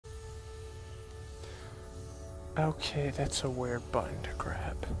Okay, that's a weird button to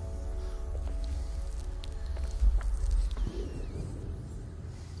grab.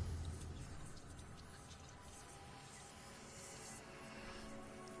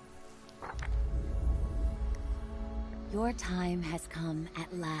 Your time has come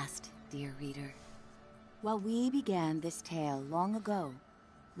at last, dear reader. While we began this tale long ago,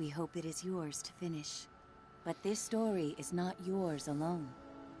 we hope it is yours to finish. But this story is not yours alone.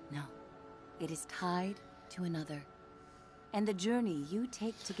 No, it is tied to another. And the journey you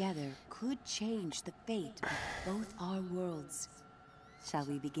take together could change the fate of both our worlds. Shall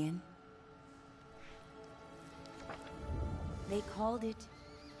we begin? They called it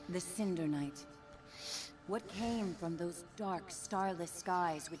the Cinder Night. What came from those dark, starless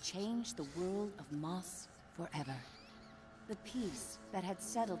skies would change the world of Moss forever. The peace that had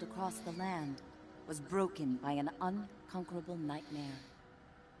settled across the land was broken by an unconquerable nightmare.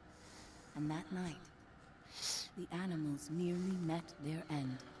 And that night, the animals nearly met their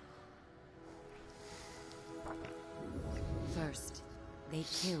end. First, they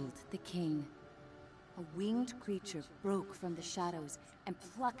killed the king. A winged creature broke from the shadows and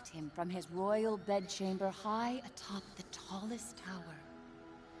plucked him from his royal bedchamber high atop the tallest tower.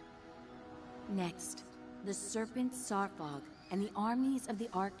 Next, the serpent Sarfog and the armies of the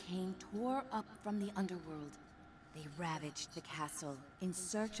Arcane tore up from the underworld. They ravaged the castle in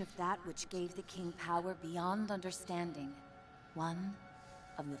search of that which gave the king power beyond understanding. One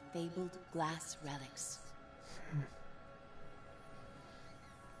of the fabled glass relics.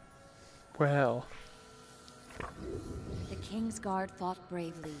 Well... The King's Guard fought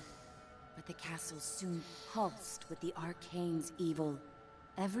bravely, but the castle soon pulsed with the Arcane's evil.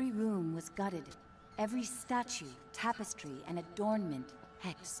 Every room was gutted, every statue, tapestry, and adornment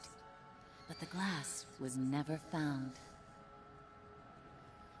hexed. But the glass was never found.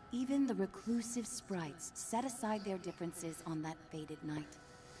 Even the reclusive sprites set aside their differences on that fated night.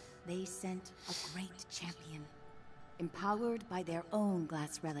 They sent a great champion, empowered by their own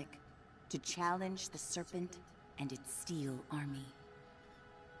glass relic, to challenge the Serpent and its steel army.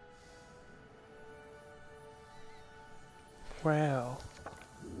 Well...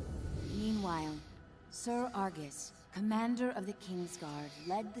 Meanwhile, Sir Argus, commander of the Kingsguard,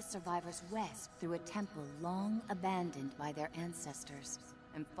 led the survivors west through a temple long abandoned by their ancestors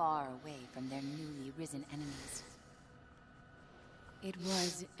and far away from their newly risen enemies. It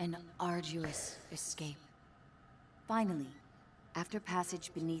was an arduous escape. Finally, after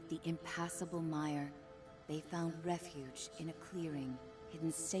passage beneath the impassable mire, they found refuge in a clearing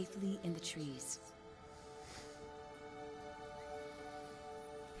hidden safely in the trees.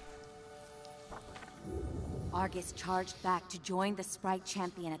 Argus charged back to join the Sprite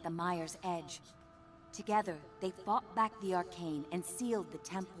champion at the mire's edge. Together, they fought back the Arcane and sealed the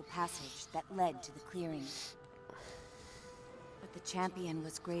temple passage that led to the clearing. But the champion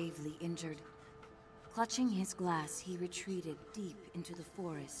was gravely injured. Clutching his glass, he retreated deep into the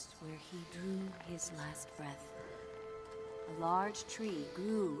forest where he drew his last breath. A large tree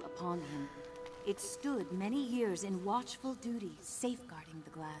grew upon him. It stood many years in watchful duty, safeguarding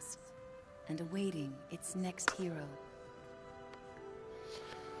the glass and awaiting its next hero.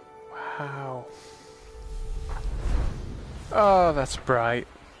 Wow. Oh, that's bright.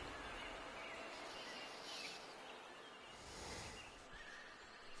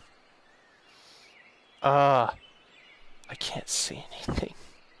 I can't see anything.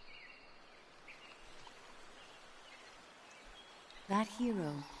 That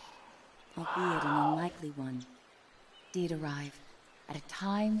hero, albeit an unlikely one, did arrive at a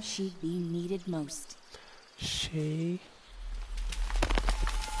time she'd be needed most. She...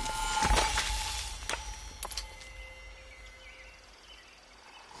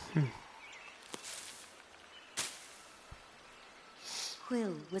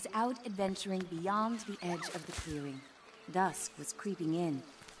 Quill was out adventuring beyond the edge of the clearing. Dusk was creeping in,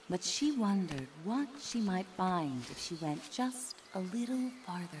 but she wondered what she might find if she went just a little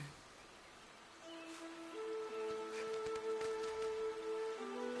farther.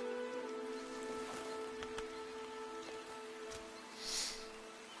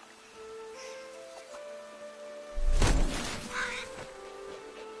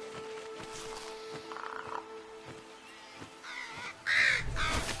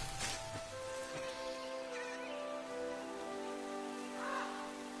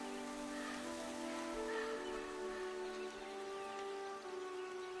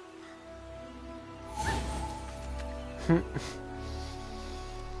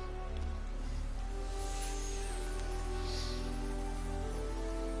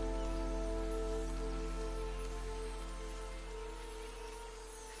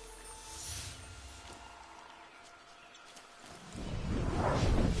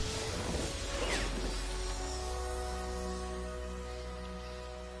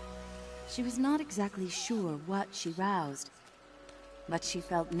 She was not exactly sure what she roused, but she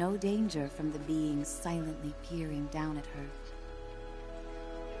felt no danger from the beings silently peering down at her.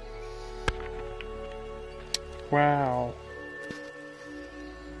 Wow.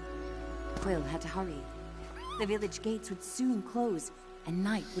 Quill had to hurry. The village gates would soon close, and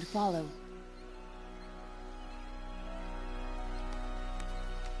night would follow.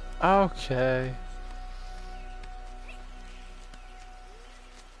 Okay.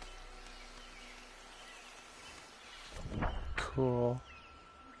 Cool.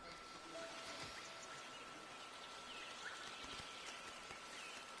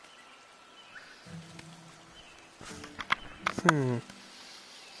 Hmm.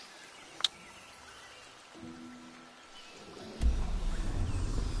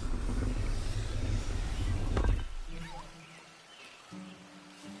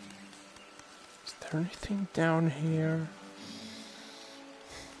 Is there anything down here?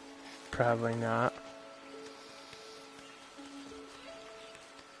 Probably not.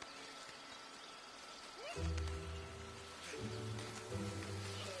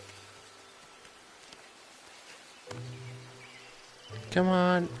 Come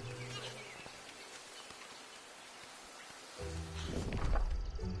on.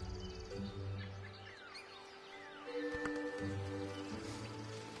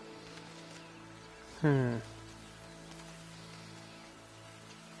 Hmm.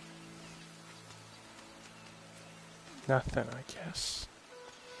 Nothing, I guess.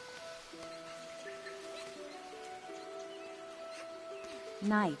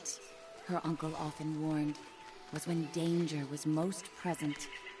 Night, her uncle often warned, was when danger was most present.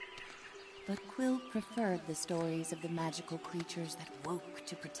 But Quill preferred the stories of the magical creatures that woke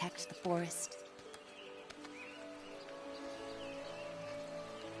to protect the forest.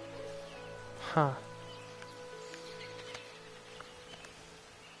 Huh.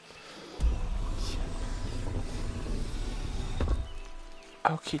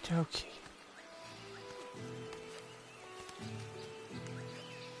 Okie dokie.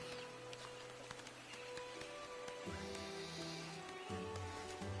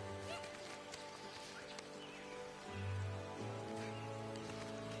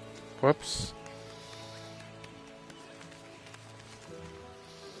 Whoops.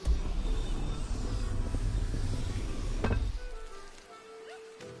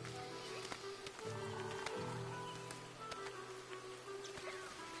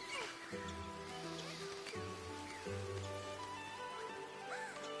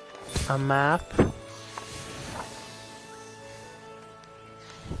 A map?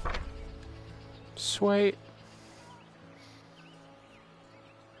 Sweet.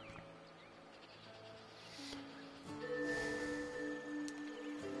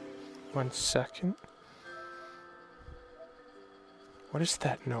 One second. What is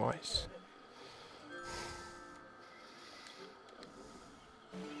that noise?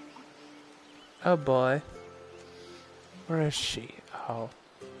 Oh boy. Where is she? Oh.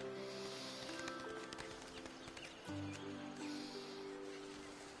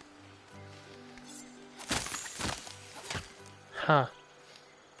 Huh.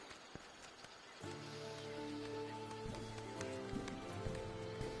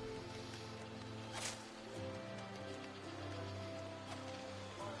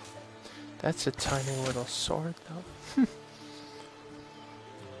 That's a tiny little sword, though.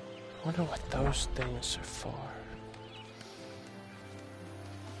 Wonder what those things are for.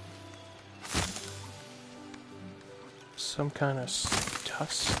 Some kind of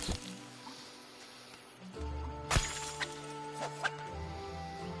dust.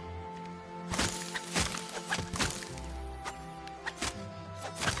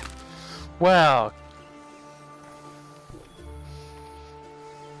 Well.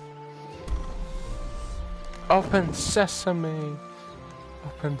 Open sesame.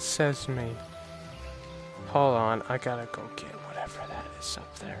 Open sesame. Hold on, I gotta go get whatever that is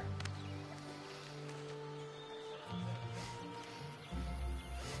up there.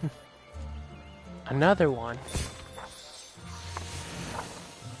 Another one.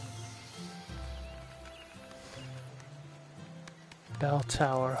 Bell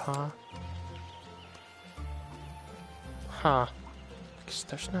tower, huh? Huh. Guess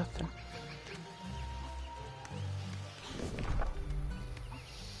there's nothing.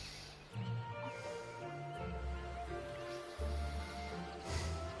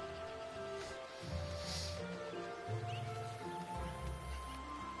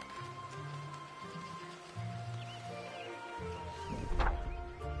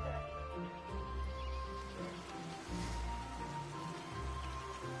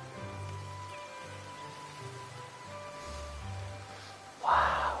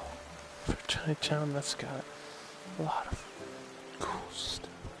 Wow. tiny town that's got a lot of cool stuff.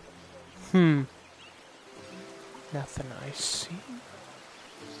 Nothing I see.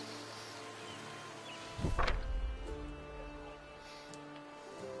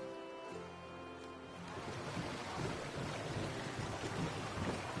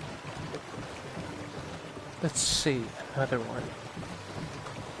 Let's see, another one.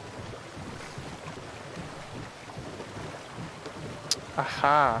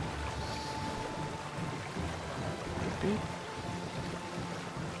 Aha! Maybe?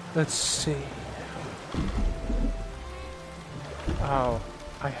 Let's see. Oh,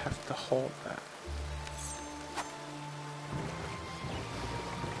 I have to hold that.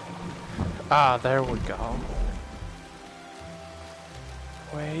 Ah, there we go.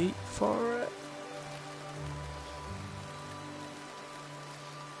 Wait for it.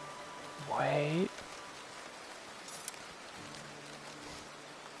 Wait.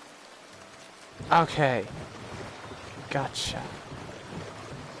 Okay. Gotcha.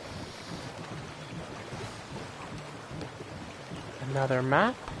 Another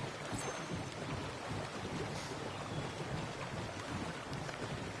map.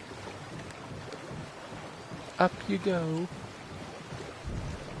 Up you go.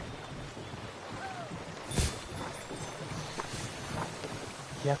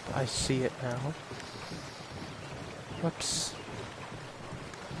 Yep, I see it now. Whoops.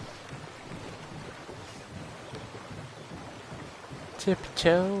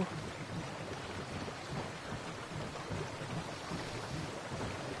 Tiptoe.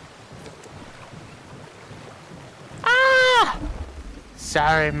 Ah!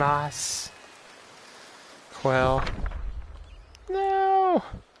 Sorry, Moss. Well, no.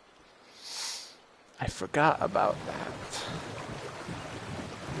 I forgot about that.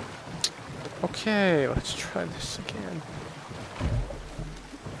 Okay, let's try this again.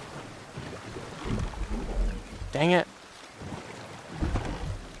 Dang it.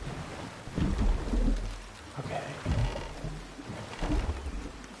 Okay.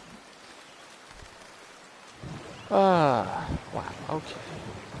 Wow, okay.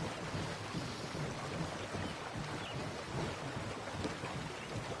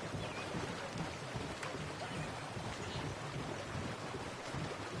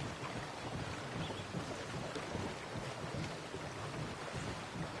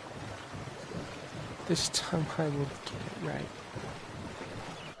 This time I will get it right.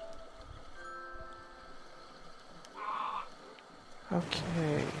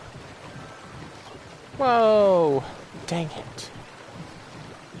 Okay. Whoa! Dang it.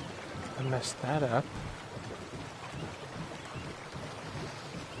 I messed that up.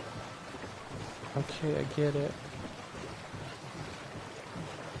 Okay, I get it.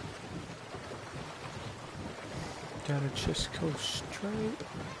 Gotta just go straight.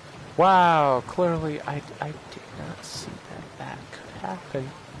 Wow, clearly I did not see that could happen.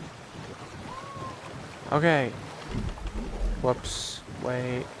 Okay. Whoops.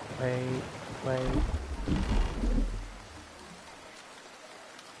 Wait.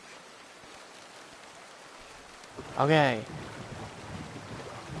 Okay.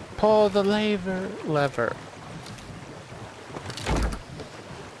 Pull the lever.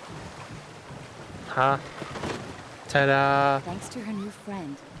 Huh? Ta-da! Thanks to her new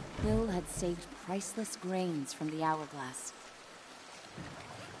friend, Quill had saved priceless grains from the hourglass.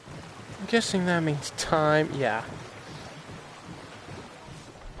 I'm guessing that means time. Yeah.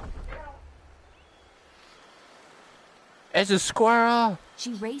 It's a squirrel!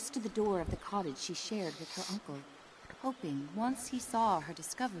 She raced to the door of the cottage she shared with her uncle, hoping once he saw her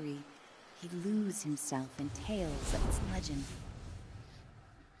discovery, he'd lose himself in tales of its legend.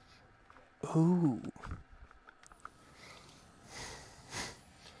 Ooh.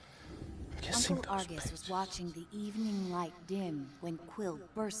 Uncle Argus was watching the evening light dim when Quill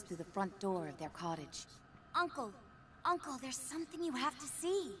burst through the front door of their cottage. Uncle, there's something you have to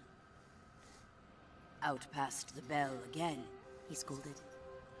see. Out past the bell again, He scolded.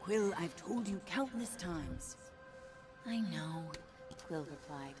 Quill, I've told you countless times. I know, Quill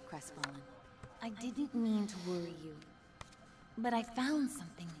replied, crestfallen. I didn't mean to worry you, but I found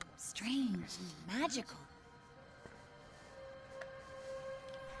something strange and magical.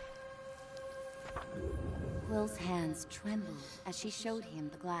 Quill's hands trembled as she showed him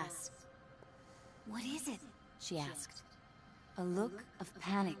the glass. What is it? She asked. A look of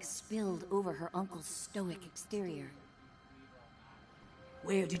panic spilled over her uncle's stoic exterior.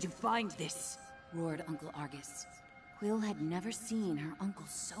 Where did you find this? Roared Uncle Argus. Quill had never seen her uncle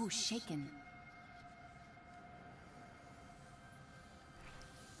so shaken.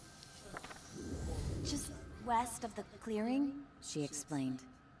 Just west of the clearing, she explained.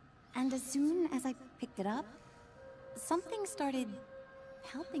 And as soon as I picked it up, something started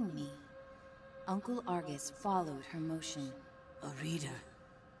helping me. Uncle Argus followed her motion. A reader.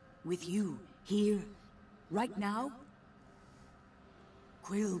 With you, here, right now?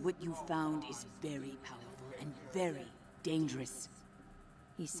 Quill, what you found is very powerful and very dangerous,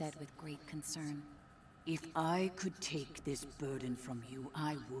 He said with great concern. If I could take this burden from you,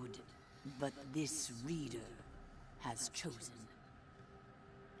 I would. But this reader has chosen.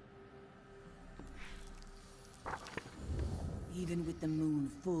 Even with the moon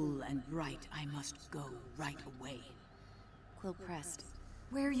full and bright, I must go right away. Quill pressed.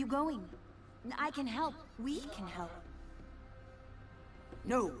 Where are you going? I can help. We can help.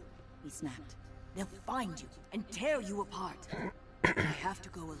 No, he snapped. They'll find you and tear you apart. I have to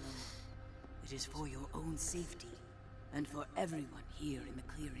go alone. It is for your own safety, and for everyone here in the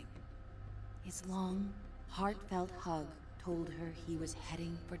clearing. His long, heartfelt hug told her he was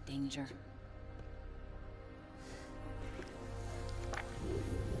heading for danger.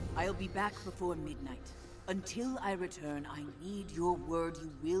 I'll be back before midnight. Until I return, I need your word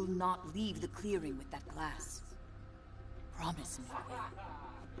you will not leave the clearing with that glass. Promise me, Quill.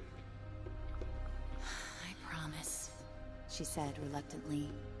 I promise, she said reluctantly,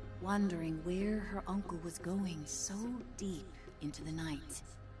 wondering where her uncle was going so deep into the night.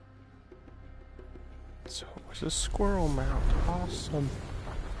 So it was a squirrel mount. Awesome.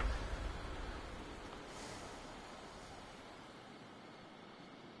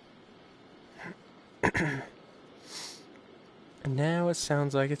 And now it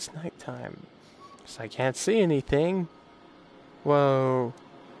sounds like it's nighttime. Because I can't see anything. Whoa.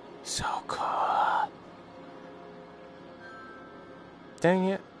 So cool. Dang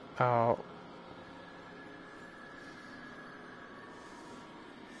it. Oh.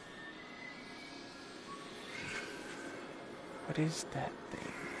 What is that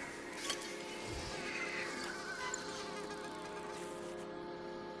thing?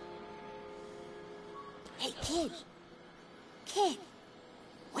 Hey, kid! Kid!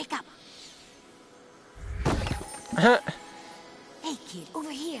 Wake up! Hey, kid,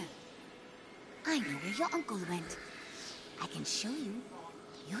 over here! I know where your uncle went. I can show you.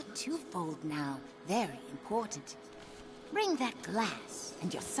 You're twofold now. Very important. Bring that glass,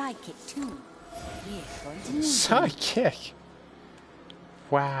 and your sidekick, too. We're going to need them. Sidekick?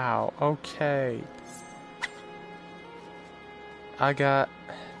 Wow, okay. I got...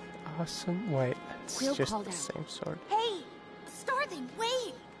 Awesome. Wait, that's Quill just called the out. same sword. Hey! Starthing,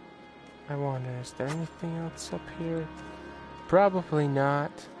 wait! I wonder, is there anything else up here? Probably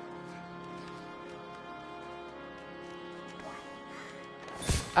not.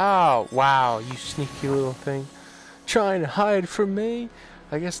 Oh, wow, you sneaky little thing. Trying to hide from me?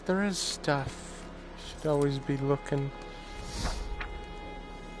 I guess there is stuff. Should always be looking.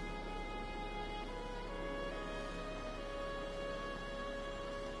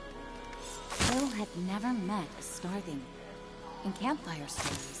 Quill had never met a Starthing. In campfire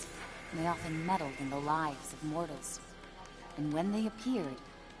stories, they often meddled in the lives of mortals. And when they appeared,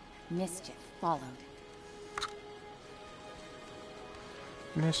 mischief followed.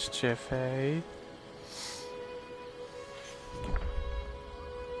 Mischief, eh?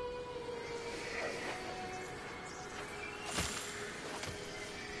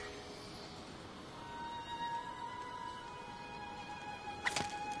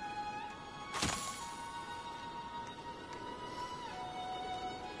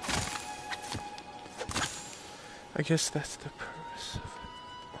 I guess that's the purpose of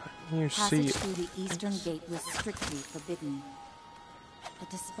it. You see Passage through the eastern gate was strictly forbidden. But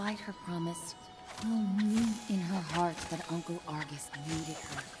despite her promise, Quill knew in her heart that Uncle Argus needed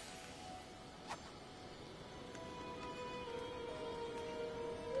her.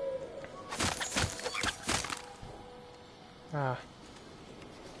 Ah.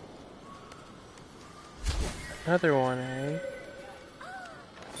 Another one, eh?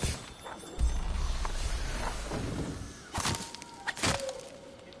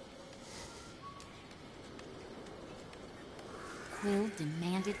 Quill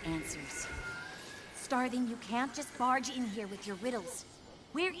demanded answers. Starthing, you can't just barge in here with your riddles.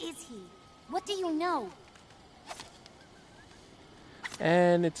 Where is he? What do you know?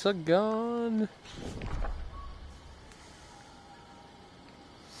 And it's a gun.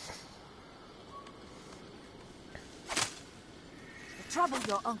 The trouble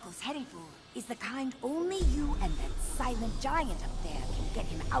your uncle's heading for is the kind only you and that silent giant up there can get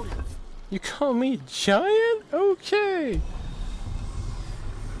him out of. You call me giant? Okay.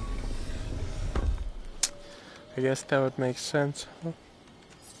 I guess that would make sense, huh?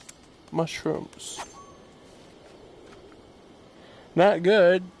 Mushrooms. Not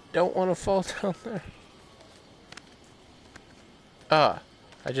good. don't want to fall down there. Ah,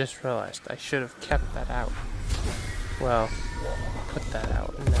 I just realized I should have kept that out. Well, put that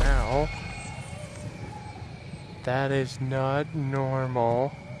out now. That is not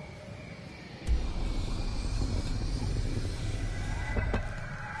normal.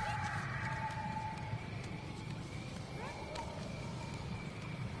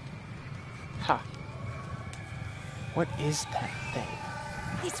 Ha. What is that thing?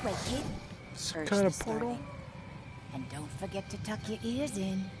 This way, kid. Some Urged kind the of portal? starving. And don't forget to tuck your ears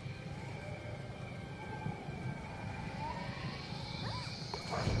in.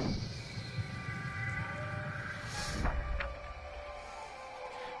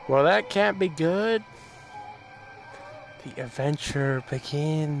 Well, that can't be good. The adventure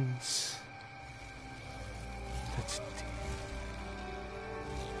begins. That's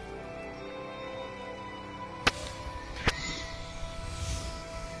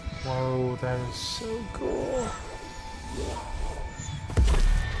Whoa, that is so cool.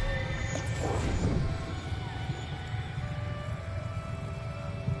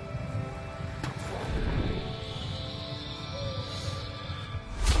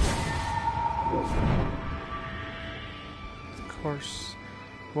 Of course,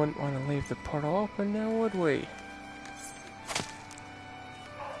 wouldn't want to leave the portal open now, would we?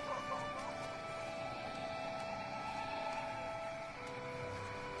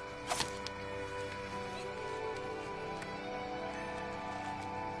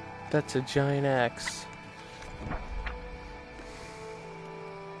 That's a giant axe.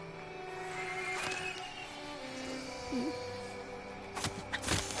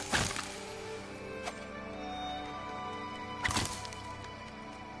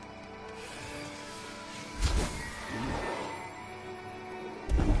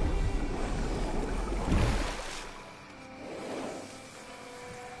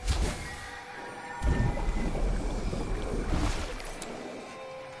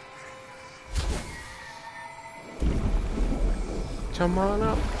 Come on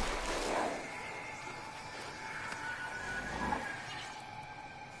up.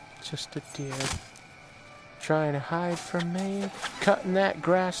 Just a deer. Trying to hide from me. Cutting that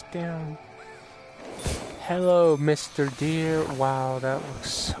grass down. Hello, Mr. Deer. Wow, that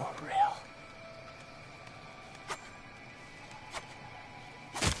looks so real.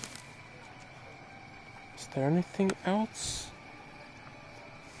 Is there anything else?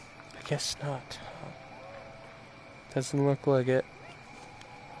 I guess not. Doesn't look like it.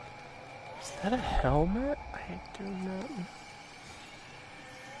 Is that a helmet? I do not know.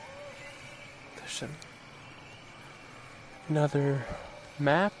 There's another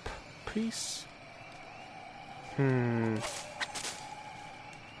map piece. How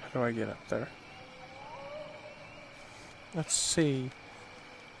do I get up there? Let's see.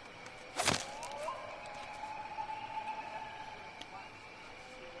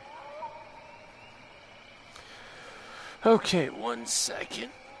 Okay, 1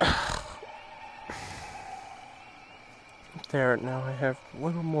 second. There, now I have a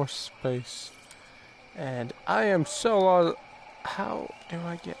little more space. And I am so lost. How do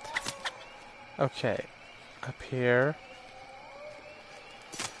I get... Okay, up here.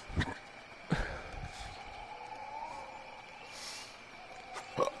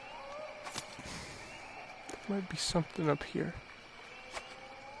 There might be something up here.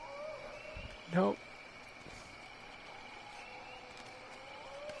 Nope.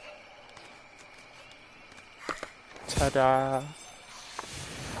 Ta-da!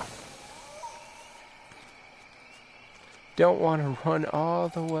 Don't want to run all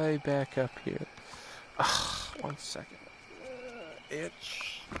the way back up here. 1 second.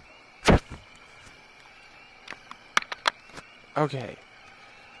 Itch. Okay.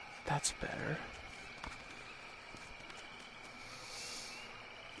 That's better.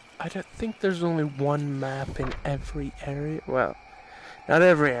 I don't think there's only one map in every area. Well, not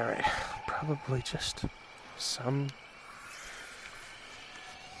every area. Probably just some.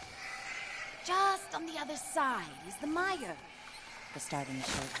 Just on the other side is the mire. The starting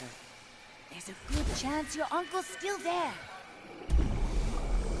showed her. There's a good chance your uncle's still there.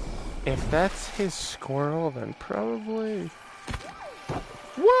 If that's his squirrel, then probably...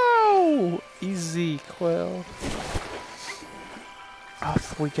 Whoa! Easy, Quill.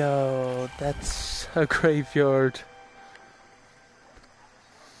 Off we go. That's a graveyard.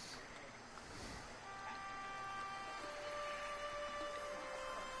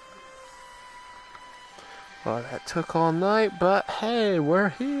 Well, that took all night, but hey, we're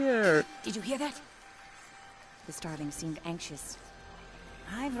here. Did you hear that? The starling seemed anxious.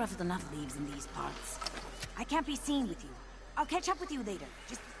 I've ruffled enough leaves in these parts. I can't be seen with you. I'll catch up with you later.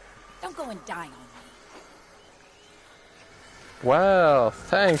 Just Don't go and die on me. Well,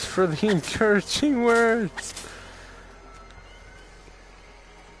 thanks for the encouraging words.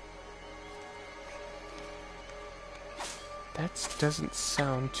 That doesn't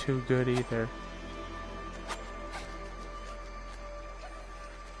sound too good either.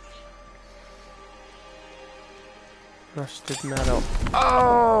 Rusted metal.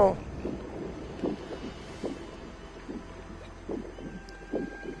 Oh!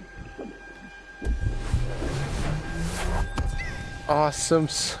 Awesome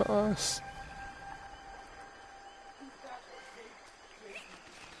sauce.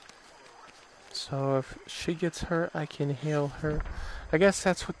 So if she gets hurt, I can heal her. I guess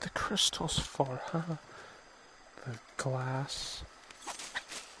that's what the crystal's for, huh? The glass.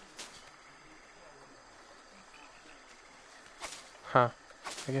 Huh.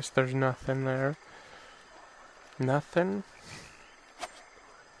 I guess there's nothing there. Nothing?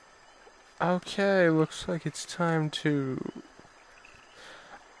 Okay, looks like it's time to...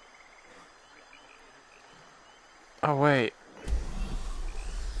 Oh, wait.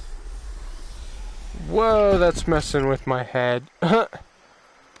 Whoa, that's messing with my head.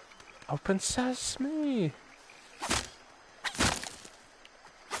 Open sesame!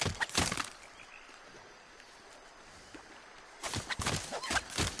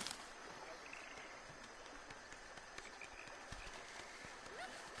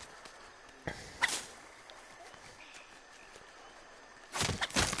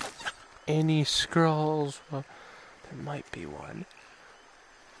 Any scrolls? Well, there might be one.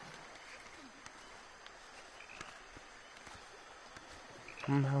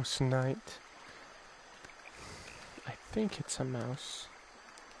 Mouse Knight. I think it's a mouse.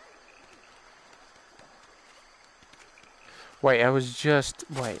 Wait, I was just...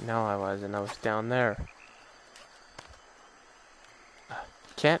 Wait, no I wasn't. I was down there.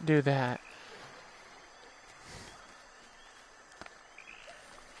 Can't do that.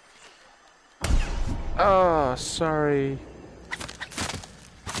 Oh, sorry.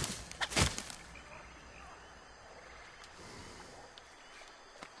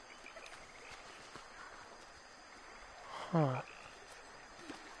 Huh.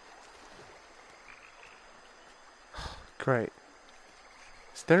 Great.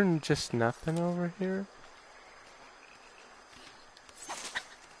 Is there just nothing over here?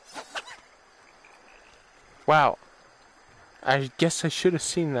 Wow. I guess I should have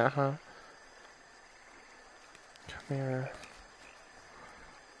seen that, huh? Come here.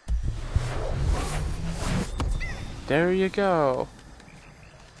 There you go.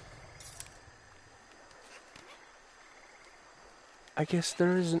 I guess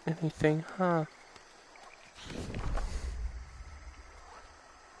there isn't anything, huh?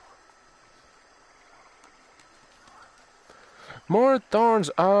 More thorns.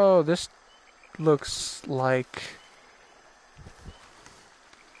 Oh, this looks like...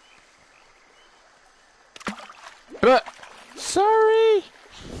 But, sorry!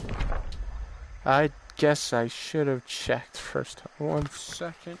 I guess I should have checked first. 1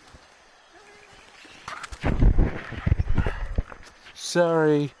 second.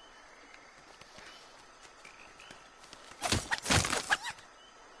 Sorry.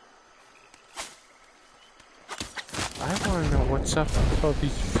 I want to know what's up with all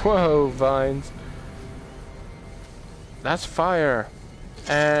these... Whoa, vines. That's fire.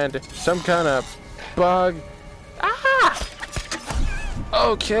 And some kind of bug. Ah!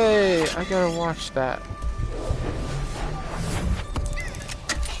 Okay, I gotta watch that.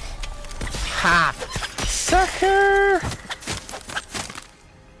 Ha! Sucker!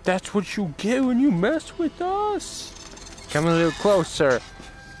 That's what you get when you mess with us. Come a little closer.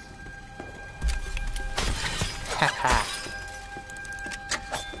 Haha.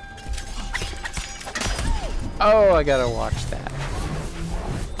 Oh, I gotta watch that.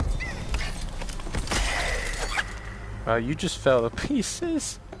 Oh, you just fell to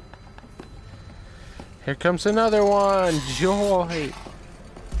pieces. Here comes another one. Joy.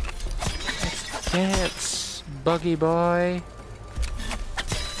 Let's dance, buggy boy.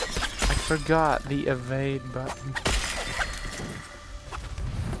 I forgot the evade button.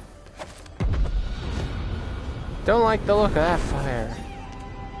 Don't like the look of that fire.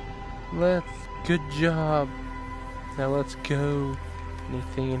 Good job. Now let's go.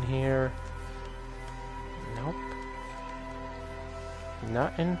 Anything in here? Nope.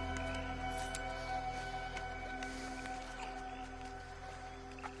 Nothing.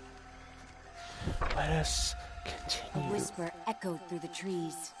 Let us continue. A whisper echoed through the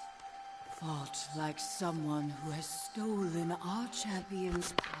trees. Fought like someone who has stolen our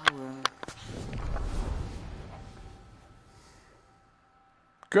champion's power.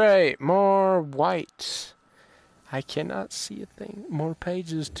 Great, more white. I cannot see a thing. More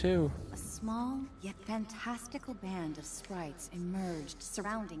pages too. A small yet fantastical band of sprites emerged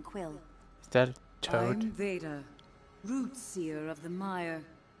surrounding Quill. Is that a toad? I'm Veda, root seer of the mire,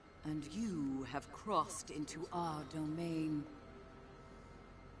 and you have crossed into our domain.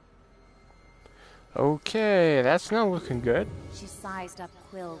 Okay, that's not looking good. She sized up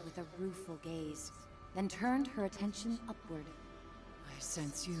Quill with a rueful gaze, then turned her attention upward. I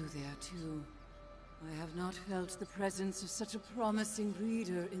sense you there too. I have not felt the presence of such a promising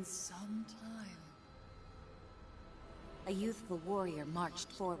breeder in some time. A youthful warrior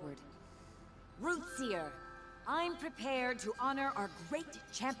marched forward. Root Seer, I'm prepared to honor our great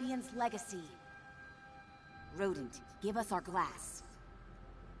champion's legacy. Rodent, give us our glass.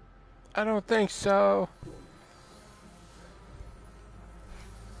 I don't think so.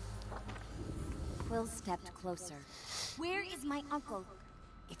 Quill stepped closer. Where is my uncle?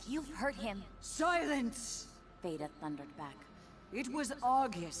 If you've hurt him... Silence! Veda thundered back. It was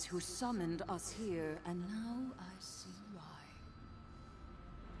Argus who summoned us here, and now I see why.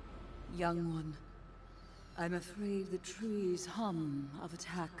 Young one, I'm afraid the trees hum of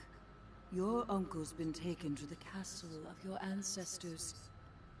attack. Your uncle's been taken to the castle of your ancestors.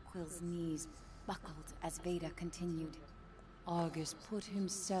 Quill's knees buckled as Veda continued. Argus put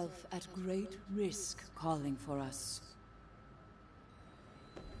himself at great risk calling for us.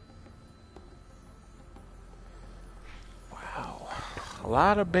 Wow. A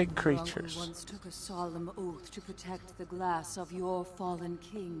lot of big Your uncle creatures. once took a solemn oath to protect the glass of your fallen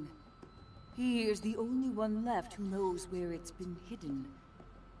king. He is the only one left who knows where it's been hidden.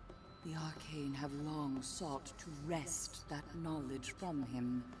 The Arcane have long sought to wrest that knowledge from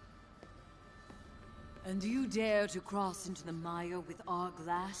him. And you dare to cross into the mire with our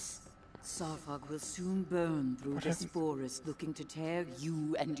glass? Sarfog will soon burn through this forest looking to tear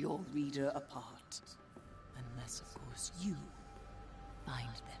you and your reader apart. Unless, of course, you find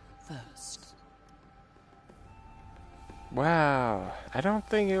them first. Wow. I don't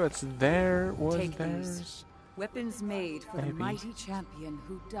think it was Take theirs. these. Weapons made for Maybe. the mighty champion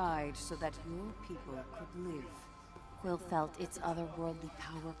who died so that your people could live. Quill felt its otherworldly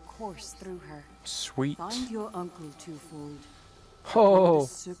power course through her. Sweet. Find your uncle twofold. Oh. The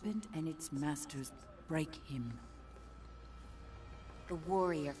serpent and its masters break him. The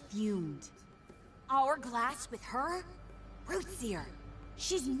warrior fumed. Our glass with her? Rootseer!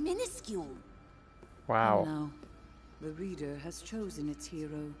 She's minuscule! Wow. And now, the reader has chosen its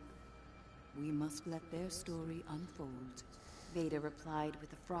hero. We must let their story unfold. Veda replied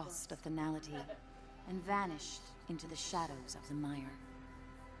with a frost of finality, and vanished into the shadows of the mire.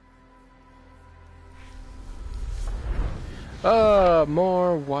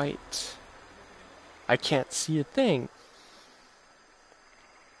 More white. I can't see a thing.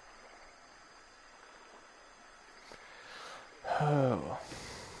 Oh.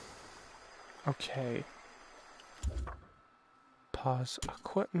 Okay. Pause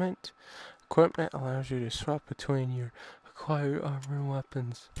equipment. Equipment allows you to swap between your acquired armor and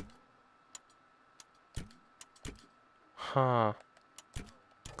weapons. Huh.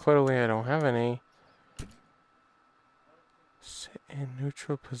 Clearly I don't have any. Sit in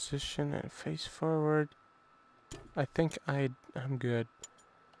neutral position and face forward. I think I'm good.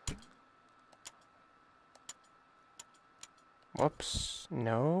 Whoops.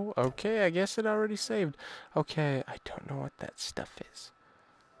 No. Okay, I guess it already saved. Okay, I don't know what that stuff is.